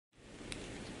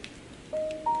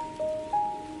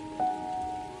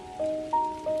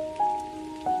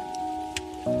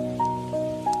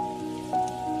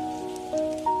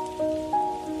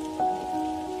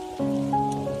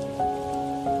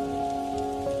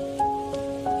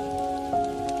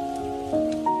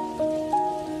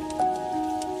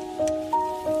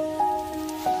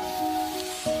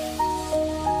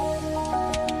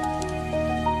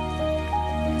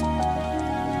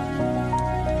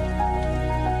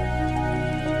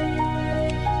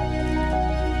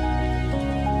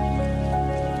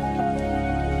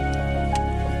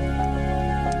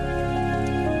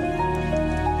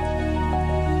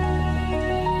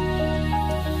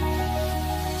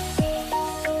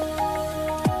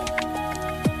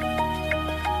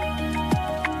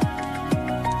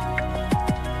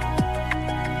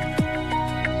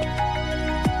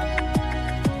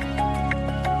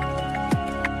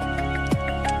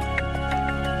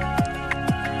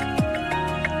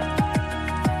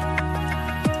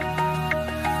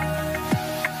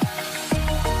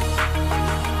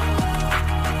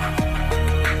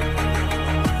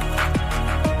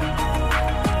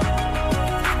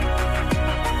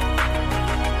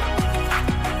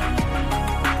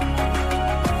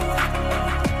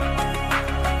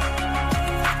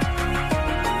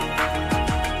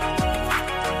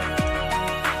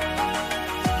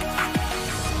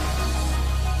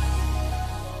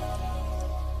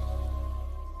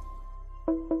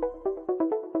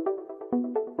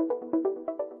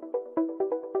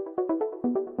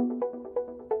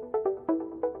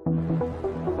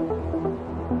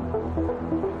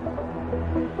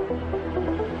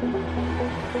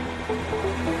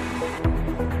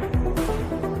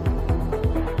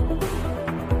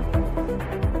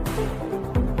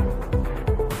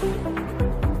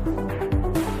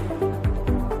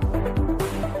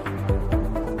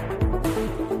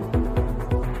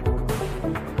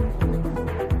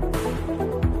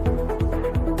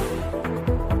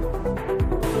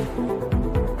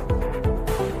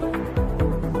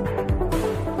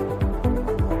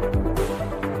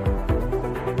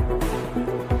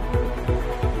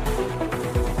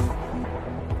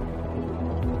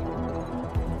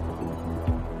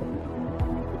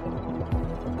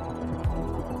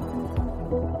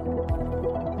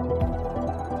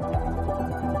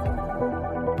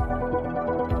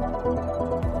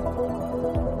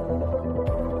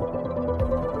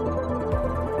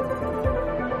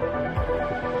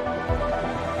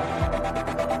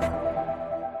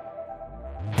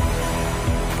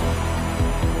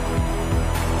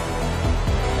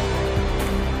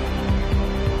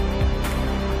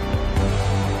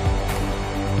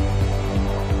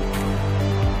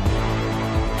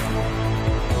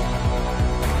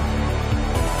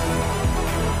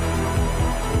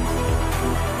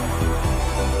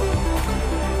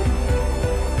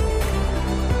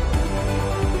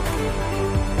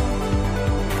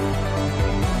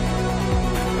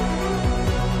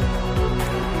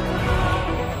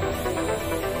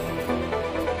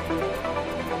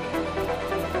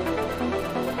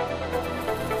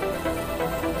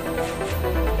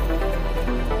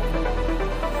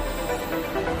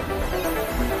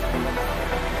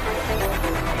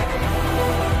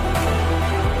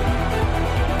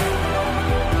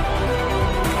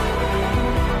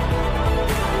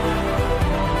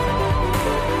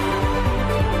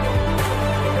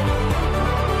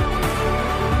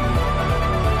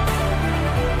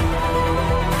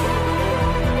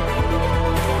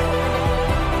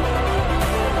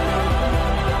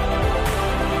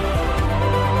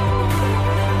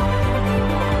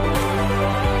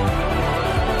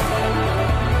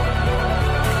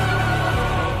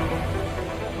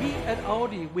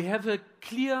We have a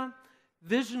clear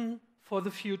vision for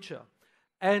the future.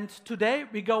 And today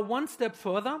we go one step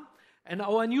further, and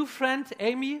our new friend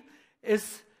Amy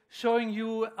is showing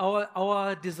you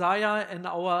our desire and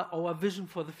our vision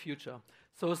for the future.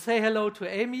 So say hello to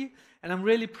Amy, and I'm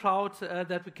really proud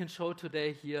that we can show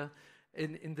today here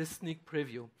in this sneak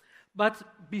preview. But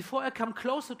before I come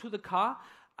closer to the car,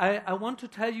 I want to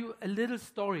tell you a little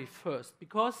story first,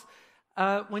 because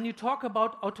when you talk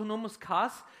about autonomous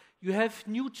cars, you have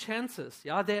new chances.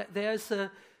 Yeah, there's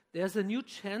a new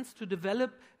chance to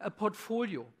develop a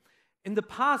portfolio. In the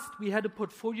past, we had a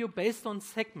portfolio based on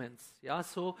segments. Yeah,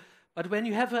 but when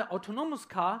you have an autonomous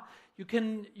car, you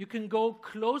can go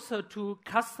closer to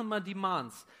customer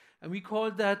demands, and we call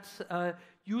that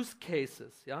use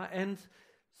cases. Yeah, and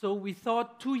so we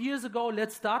thought 2 years ago,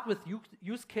 let's start with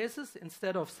use cases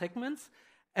instead of segments,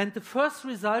 and the first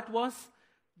result was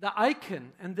the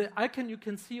icon, and the icon you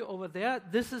can see over there,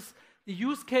 this is the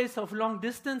use case of long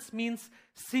distance, means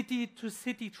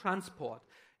city-to-city transport.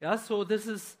 Yeah, so this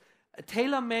is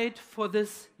tailor-made for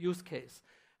this use case.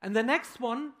 And the next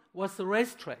one was the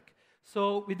racetrack.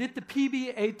 So we did the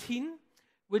PB18,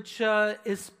 which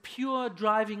is pure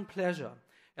driving pleasure.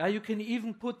 Yeah, you can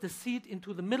even put the seat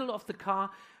into the middle of the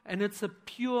car, and it's a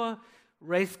pure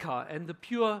race car and the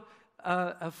pure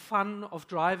fun of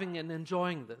driving and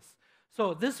enjoying this.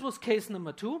 So this was case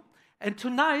number 2. And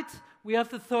tonight, we have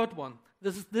the third one.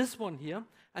 This is this one here,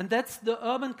 and that's the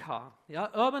urban car. Yeah,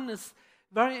 urban is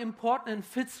very important and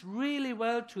fits really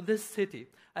well to this city.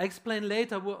 I explain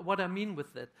later what I mean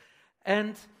with that.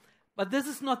 But this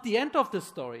is not the end of the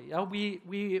story. Yeah?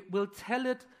 We will tell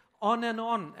it on,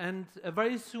 and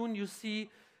very soon you see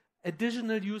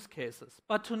additional use cases.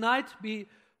 But tonight, we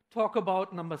talk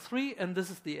about number 3, and this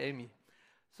is the Amy.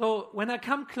 So when I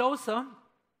come closer,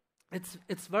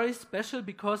 it's very special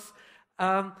because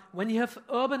when you have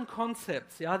urban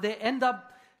concepts, yeah, they end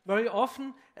up very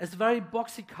often as very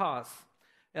boxy cars,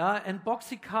 yeah, and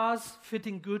boxy cars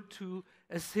fitting good to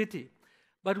a city.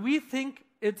 But we think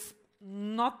it's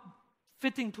not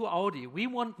fitting to Audi. We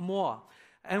want more.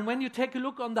 And when you take a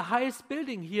look on the highest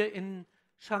building here in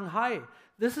Shanghai,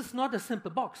 this is not a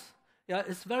simple box. Yeah,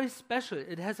 it's very special.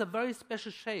 It has a very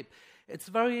special shape. It's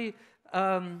very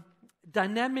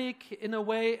dynamic in a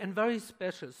way and very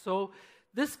special. So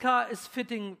this car is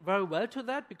fitting very well to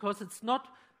that because it's not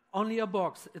only a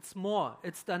box, it's more.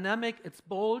 It's dynamic, it's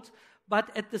bold, but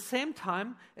at the same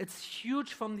time, it's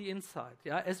huge from the inside.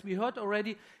 Yeah? As we heard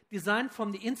already, designed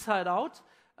from the inside out,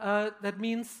 that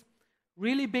means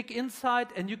really big inside,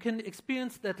 and you can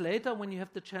experience that later when you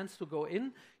have the chance to go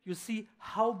in. You see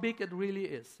how big it really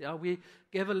is. Yeah? We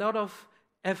gave a lot of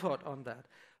effort on that.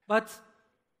 But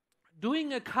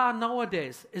doing a car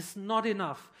nowadays is not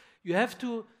enough. You have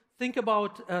to think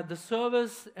about the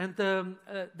service and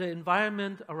the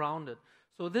environment around it.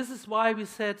 So this is why we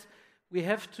said we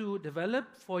have to develop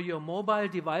for your mobile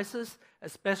devices a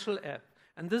special app.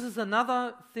 And this is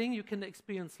another thing you can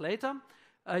experience later.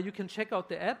 You can check out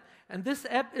the app. And this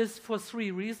app is for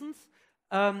 3 reasons.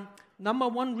 Number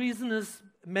 1 reason is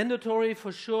mandatory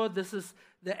for sure. This is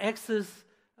the access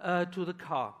to the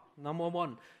car, number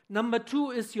 1. Number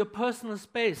 2 is your personal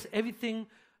space. Everything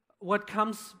what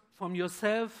comes from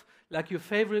yourself, like your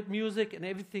favorite music and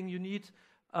everything you need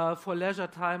for leisure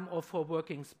time or for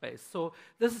working space. So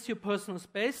this is your personal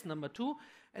space, number 2.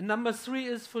 And number 3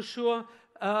 is for sure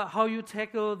how you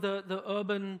tackle the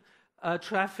urban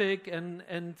traffic and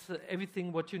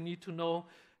everything what you need to know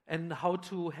and how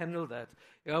to handle that.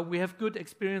 We have good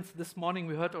experience this morning.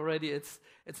 We heard already it's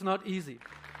not easy.